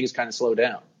playoffs when things kind of slow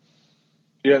down.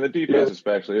 Yeah, the defense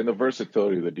especially, and the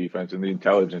versatility of the defense and the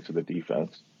intelligence of the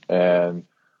defense. And,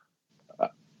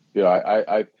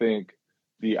 I think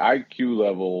the IQ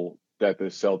level that the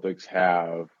Celtics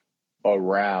have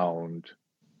around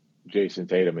Jason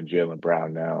Tatum and Jaylen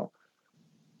Brown now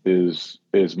is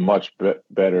much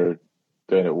better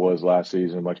than it was last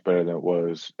season, much better than it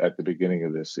was at the beginning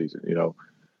of this season. You know,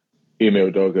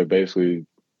 Ime Udoka basically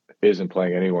isn't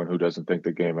playing anyone who doesn't think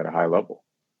the game at a high level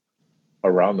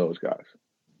around those guys.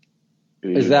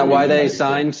 Is that why they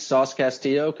signed Sauce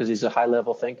Castillo? Because he's a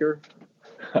high-level thinker?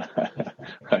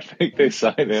 I think they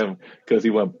signed him because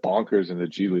he went bonkers in the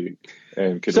G League.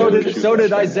 And so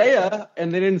did Isaiah,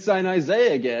 and they didn't sign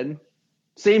Isaiah again.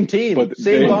 Same team, but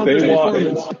same bonkers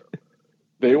performance.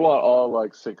 They want all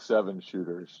like 6'7"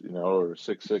 shooters, or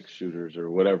 6'6" shooters or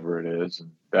whatever it is.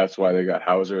 And that's why they got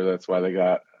Hauser. That's why they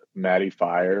got Matty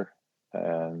Fire,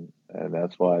 and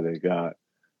that's why they got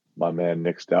my man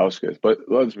Nick Stauskas. But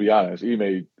let's be honest,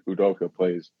 Ime Udoka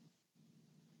plays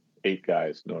 8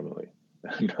 guys normally.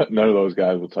 None of those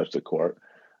guys will touch the court.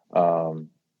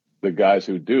 The guys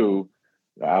who do,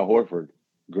 Al Horford,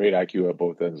 great IQ at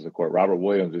both ends of the court. Robert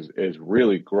Williams is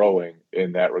really growing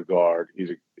in that regard.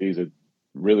 He's a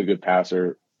really good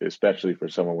passer, especially for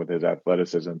someone with his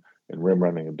athleticism and rim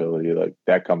running ability. Like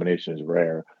that combination is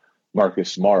rare.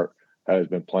 Marcus Smart has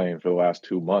been playing for the last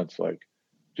 2 months, like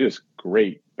just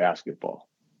great basketball.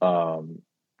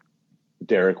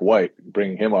 Derek White,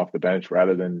 bringing him off the bench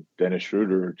rather than Dennis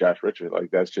Schroeder or Josh Richard, like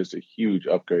that's just a huge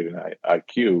upgrade in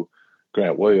IQ.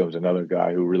 Grant Williams, another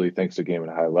guy who really thinks the game at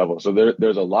a high level. So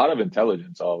there's a lot of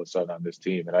intelligence all of a sudden on this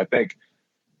team. And I think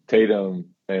Tatum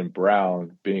and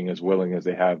Brown being as willing as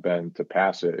they have been to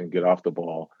pass it and get off the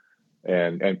ball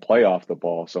and play off the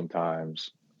ball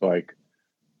sometimes, like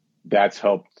that's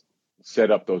helped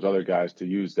set up those other guys to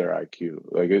use their IQ.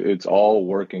 Like it's all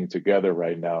working together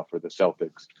right now for the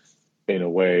Celtics in a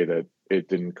way that it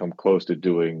didn't come close to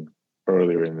doing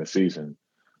earlier in the season.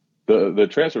 The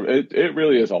transfer, it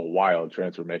really is a wild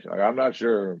transformation. Like I'm not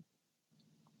sure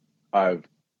I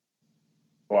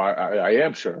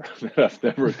am sure that I've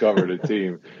never covered a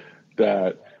team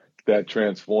that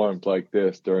transformed like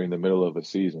this during the middle of a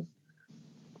season.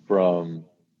 From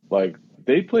like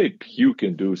they played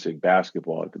puke-inducing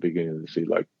basketball at the beginning of the season.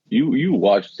 Like you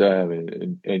watched them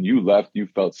and you left, you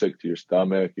felt sick to your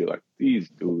stomach. You're like, these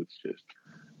dudes just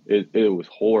it was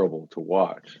horrible to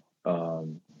watch.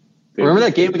 Remember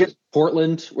that game against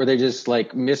Portland where they just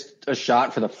like missed a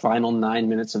shot for the final 9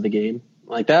 minutes of the game?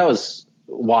 Like that was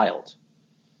wild.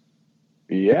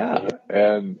 Yeah,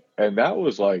 and that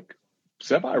was like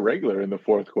semi-regular in the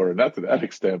fourth quarter, not to that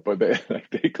extent, but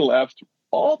they collapsed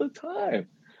all the time.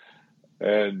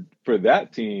 And for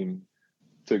that team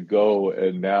to go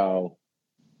and now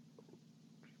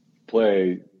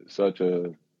play such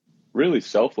a really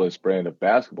selfless brand of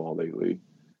basketball lately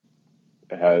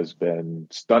has been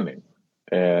stunning.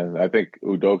 And I think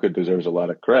Udoka deserves a lot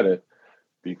of credit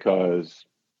because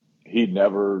he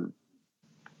never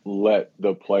let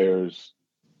the players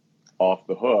off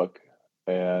the hook.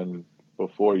 And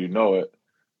before you know it,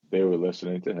 they were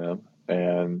listening to him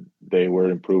and they were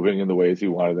improving in the ways he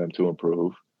wanted them to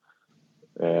improve.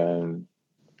 And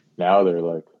now they're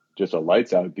like just a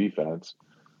lights out defense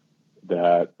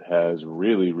that has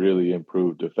really, really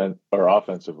improved defense or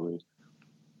offensively.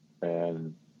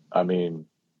 And I mean,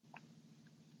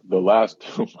 the last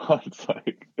 2 months,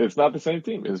 like it's not the same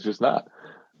team. It's just not.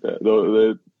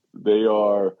 They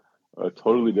are a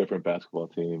totally different basketball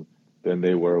team than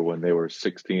they were when they were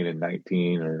 16 and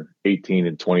 19 or 18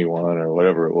 and 21 or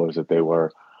whatever it was that they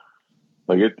were.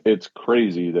 Like it's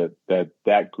crazy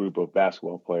that group of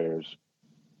basketball players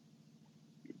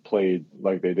played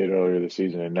like they did earlier this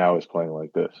season and now is playing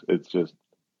like this. It's just,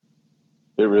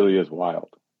 it really is wild.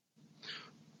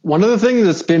 One of the things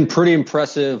that's been pretty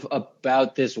impressive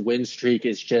about this win streak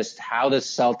is just how the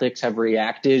Celtics have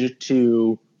reacted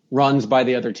to runs by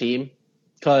the other team.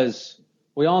 Because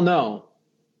we all know,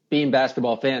 being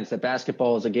basketball fans, that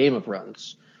basketball is a game of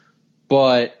runs.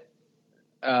 But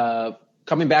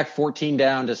coming back 14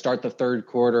 down to start the third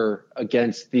quarter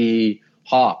against the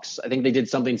Hawks, I think they did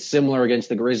something similar against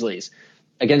the Grizzlies.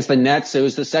 Against the Nets, it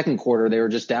was the second quarter. They were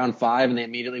just down 5 and they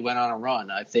immediately went on a run.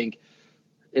 I think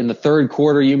in the third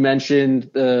quarter, you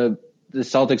mentioned the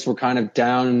Celtics were kind of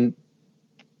down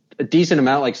a decent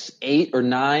amount, like 8 or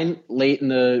 9 late in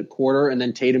the quarter, and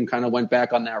then Tatum kind of went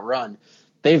back on that run.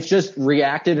 They've just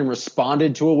reacted and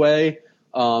responded to a way,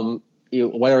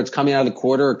 whether it's coming out of the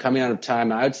quarter or coming out of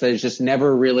timeouts, they just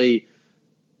never really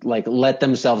like let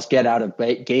themselves get out of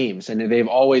games. And they've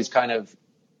always kind of,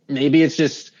 maybe it's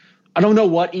just, I don't know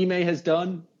what Ime has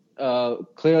done.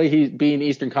 Clearly he being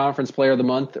Eastern Conference Player of the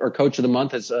Month or Coach of the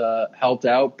Month has helped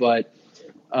out, but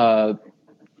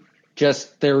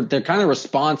just their kind of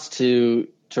response to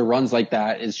runs like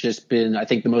that has just been, I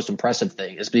think, the most impressive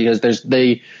thing is because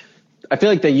I feel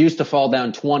like they used to fall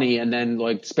down 20 and then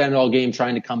like spend all game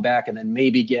trying to come back and then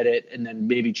maybe get it and then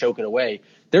maybe choke it away.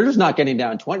 They're just not getting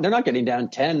down 20. They're not getting down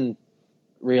 10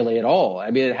 really at all.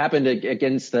 I mean, it happened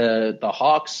against the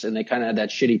Hawks and they kind of had that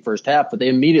shitty first half, but they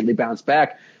immediately bounced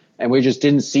back. And we just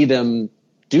didn't see them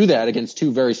do that against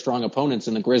two very strong opponents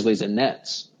in the Grizzlies and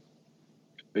Nets.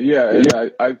 Yeah,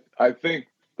 I think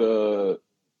the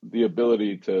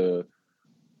ability to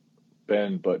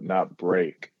bend but not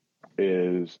break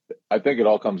is, I think it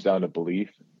all comes down to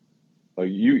belief. Like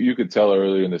you could tell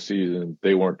early in the season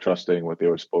they weren't trusting what they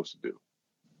were supposed to do.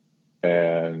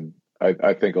 And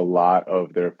I think a lot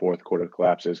of their fourth quarter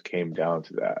collapses came down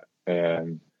to that.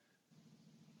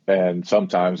 And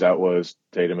sometimes that was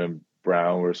Tatum and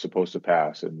Brown were supposed to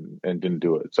pass and didn't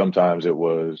do it. Sometimes it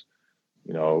was,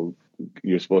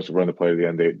 you're supposed to run the play to the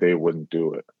end. They wouldn't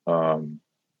do it.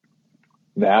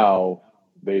 Now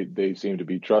they seem to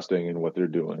be trusting in what they're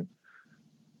doing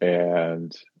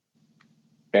and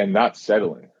not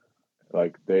settling.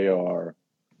 Like they are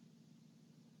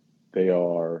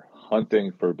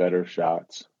hunting for better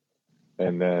shots.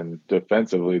 And then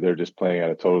defensively, they're just playing at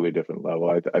a totally different level.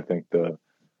 I think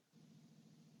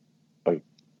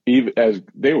even as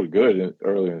they were good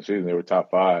early in the season, they were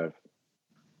top 5,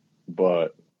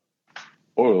 but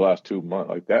over the last 2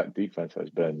 months, like that defense has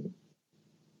been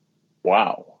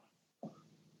wow.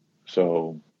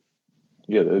 So,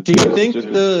 yeah, do you think just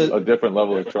a different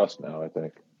level of trust now? I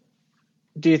think.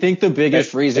 Do you think the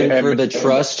biggest reason for the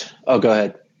trust? Oh, go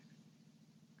ahead.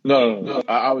 No.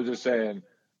 I was just saying,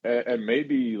 and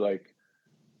maybe like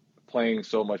playing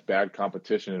so much bad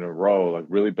competition in a row like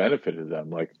really benefited them.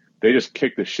 Like they just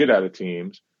kicked the shit out of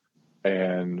teams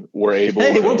and were able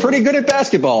we're pretty good at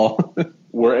basketball.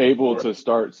 We're able to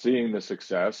start seeing the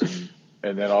success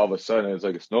and then all of a sudden it's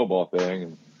like a snowball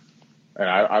thing. And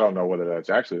I don't know whether that's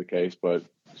actually the case, but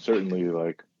certainly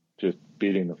like just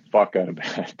beating the fuck out of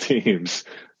bad teams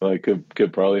like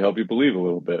could probably help you believe a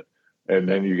little bit. And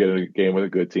then you get a game with a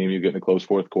good team, you get in a close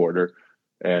fourth quarter,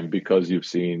 and because you've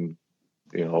seen,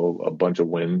 a bunch of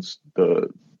wins,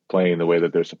 playing the way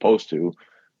that they're supposed to,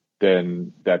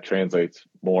 then that translates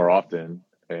more often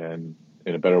and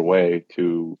in a better way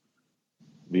to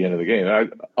the end of the game.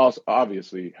 And also,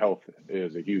 obviously, health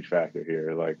is a huge factor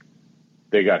here. Like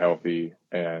they got healthy,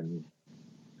 and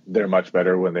they're much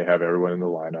better when they have everyone in the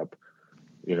lineup.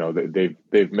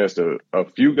 They've missed a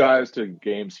few guys to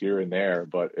games here and there,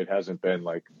 but it hasn't been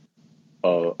like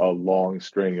a long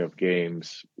string of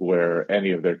games where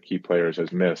any of their key players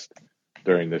has missed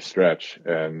during this stretch.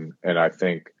 And I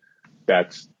think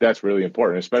that's really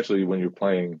important, especially when you're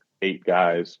playing 8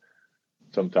 guys,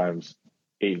 sometimes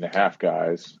 8.5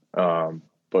 guys,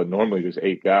 but normally just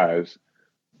 8 guys.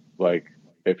 Like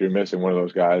if you're missing one of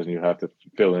those guys and you have to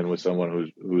fill in with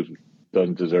someone who's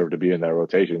doesn't deserve to be in that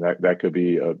rotation, that could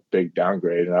be a big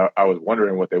downgrade. And I was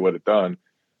wondering what they would have done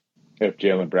if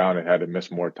Jaylen Brown had to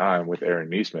miss more time with Aaron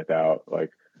Nesmith out. Like,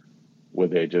 would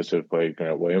they just have played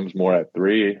Grant Williams more at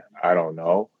 3? I don't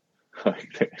know.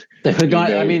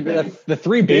 The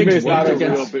 3 bigs is not a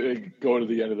real big go to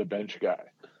the end of the bench guy,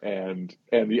 and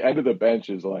the end of the bench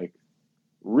is like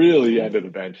really end of the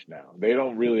bench now. They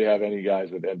don't really have any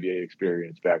guys with NBA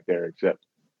experience back there except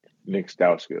Nick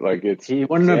Stauskas. Like he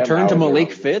wouldn't have turned to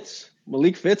Malik Fitz.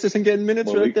 Malik Fitz isn't getting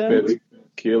minutes right now. Fitz,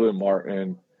 Keelan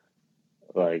Martin,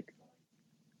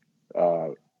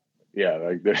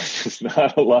 there's just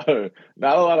not a lot of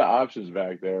options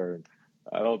back there. And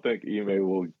I don't think Ime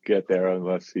will get there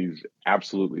unless he's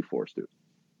absolutely forced to.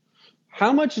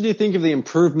 How much do you think of the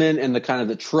improvement and the kind of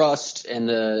the trust and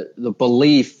the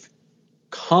belief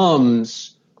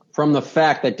comes from the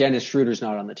fact that Dennis Schroeder's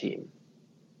not on the team?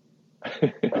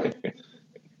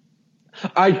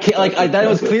 That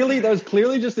was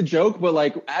clearly just a joke, but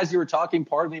like as you were talking,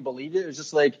 part of me believed it. It was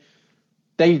just like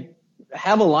they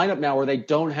have a lineup now where they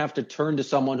don't have to turn to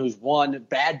someone who's 1,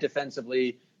 bad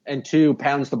defensively, and 2,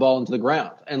 pounds the ball into the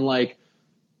ground. And like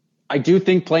I do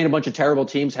think playing a bunch of terrible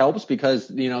teams helps because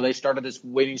they started this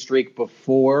winning streak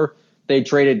before they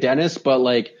traded Dennis, but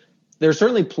like they're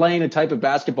certainly playing a type of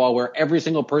basketball where every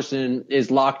single person is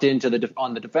locked into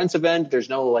on the defensive end. There's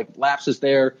no like lapses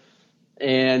there,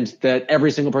 and that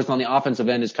every single person on the offensive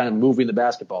end is kind of moving the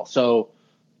basketball. So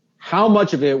how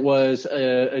much of it was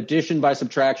addition by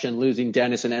subtraction, losing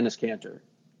Dennis and Enes Kanter?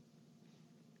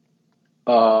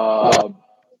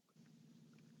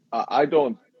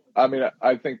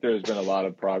 I think there's been a lot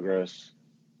of progress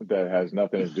that has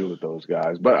nothing to do with those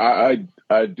guys, but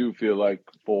I do feel like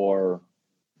for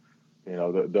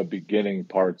the beginning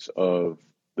parts of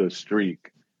the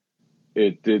streak,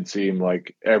 it did seem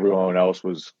like everyone else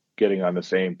was getting on the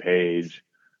same page,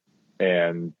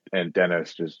 and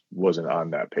Dennis just wasn't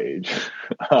on that page.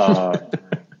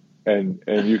 And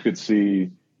you could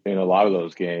see in a lot of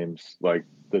those games, like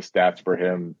the stats for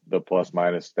him, the plus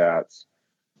minus stats,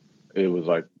 it was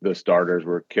like the starters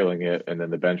were killing it, and then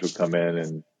the bench would come in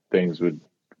and things would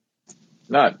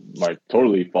not like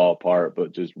totally fall apart,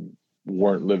 but just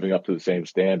weren't living up to the same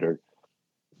standard.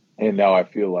 And now I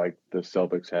feel like the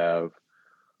Celtics have,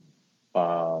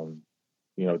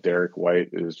 Derek White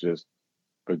is just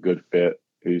a good fit.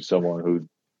 He's someone who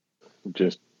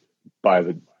just by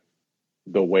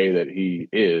the way that he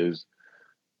is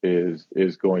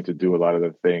going to do a lot of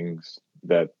the things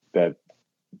that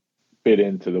fit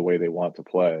into the way they want to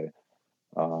play.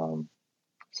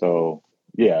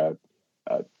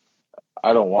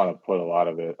 I don't want to put a lot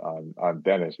of it on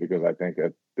Dennis because I think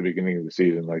at the beginning of the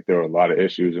season, like there were a lot of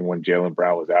issues, and when Jaylen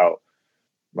Brown was out,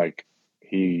 like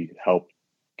he helped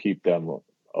keep them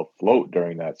afloat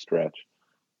during that stretch.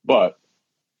 But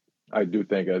I do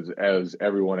think as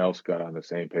everyone else got on the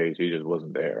same page, he just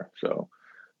wasn't there. So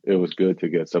it was good to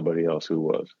get somebody else who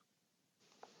was.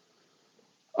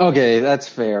 Okay, that's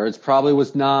fair. It probably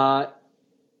was not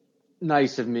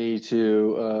nice of me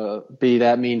to be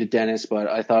that mean to Dennis, but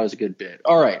I thought it was a good bit.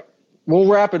 All right, we'll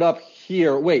wrap it up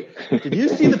here. Wait, did you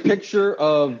see the picture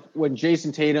of when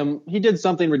Jason Tatum, he did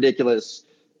something ridiculous,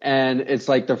 and it's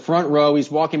like the front row,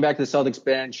 he's walking back to the Celtics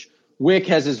bench, Wick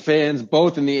has his fans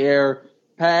both in the air,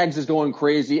 Pags is going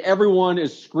crazy, everyone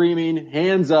is screaming,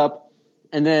 hands up,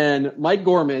 and then Mike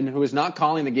Gorman, who is not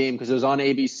calling the game because it was on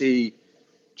ABC,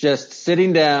 just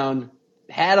sitting down,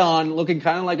 hat on, looking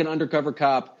kind of like an undercover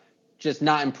cop, just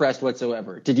not impressed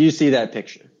whatsoever. Did you see that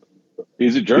picture?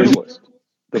 He's a journalist.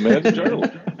 The man's a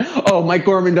journalist. Oh, Mike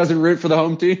Gorman doesn't root for the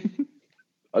home team?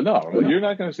 No, you're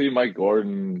not going to see Mike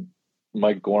Gorman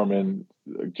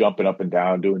jumping up and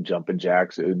down, doing jumping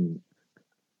jacks and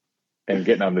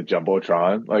getting on the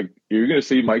Jumbotron. Like, you're going to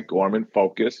see Mike Gorman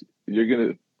focus. You're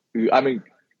going to, I mean,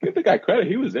 give the guy credit.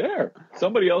 He was there.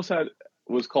 Somebody else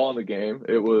was calling the game.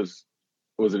 Was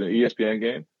it an ESPN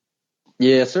game?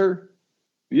 Yes, sir.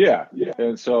 Yeah.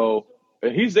 And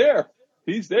he's there.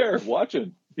 He's there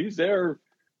watching. He's there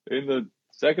in the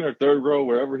second or third row,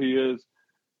 wherever he is.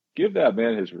 Give that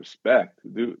man his respect.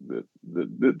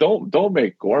 Don't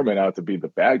make Gorman out to be the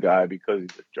bad guy because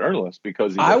he's a journalist,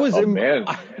 because he's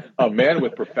a man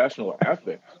with professional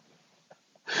ethics.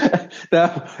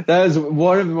 That is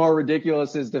one of the more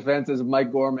ridiculous defenses of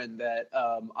Mike Gorman that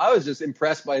I was just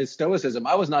impressed by his stoicism.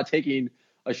 I was not taking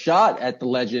a shot at the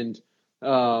legend,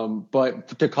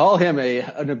 but to call him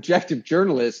an objective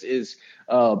journalist is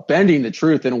bending the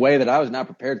truth in a way that I was not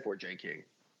prepared for, Jay King.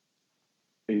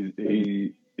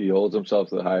 He holds himself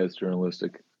to the highest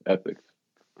journalistic ethics.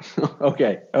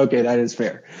 Okay, that is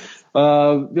fair.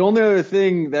 The only other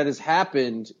thing that has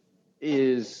happened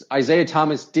is Isaiah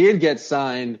Thomas did get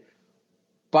signed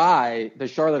by the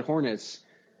Charlotte Hornets.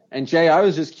 And Jay, I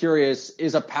was just curious,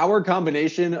 is a power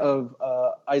combination of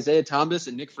Isaiah Thomas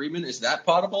and Nick Friedman, is that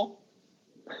potable?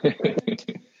 You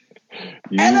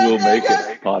will make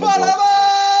it potable,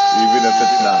 even if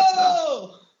it's not.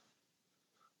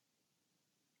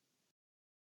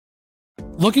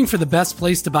 Looking for the best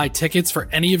place to buy tickets for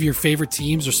any of your favorite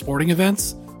teams or sporting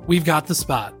events? We've got the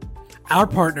spot. Our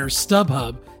partner,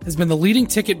 StubHub, has been the leading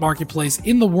ticket marketplace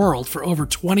in the world for over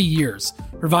 20 years,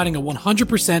 providing a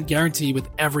 100% guarantee with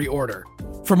every order.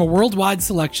 From a worldwide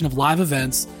selection of live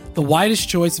events, the widest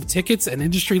choice of tickets, and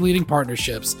industry-leading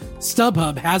partnerships,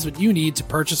 StubHub has what you need to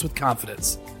purchase with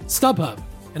confidence. StubHub,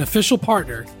 an official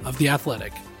partner of The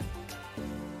Athletic.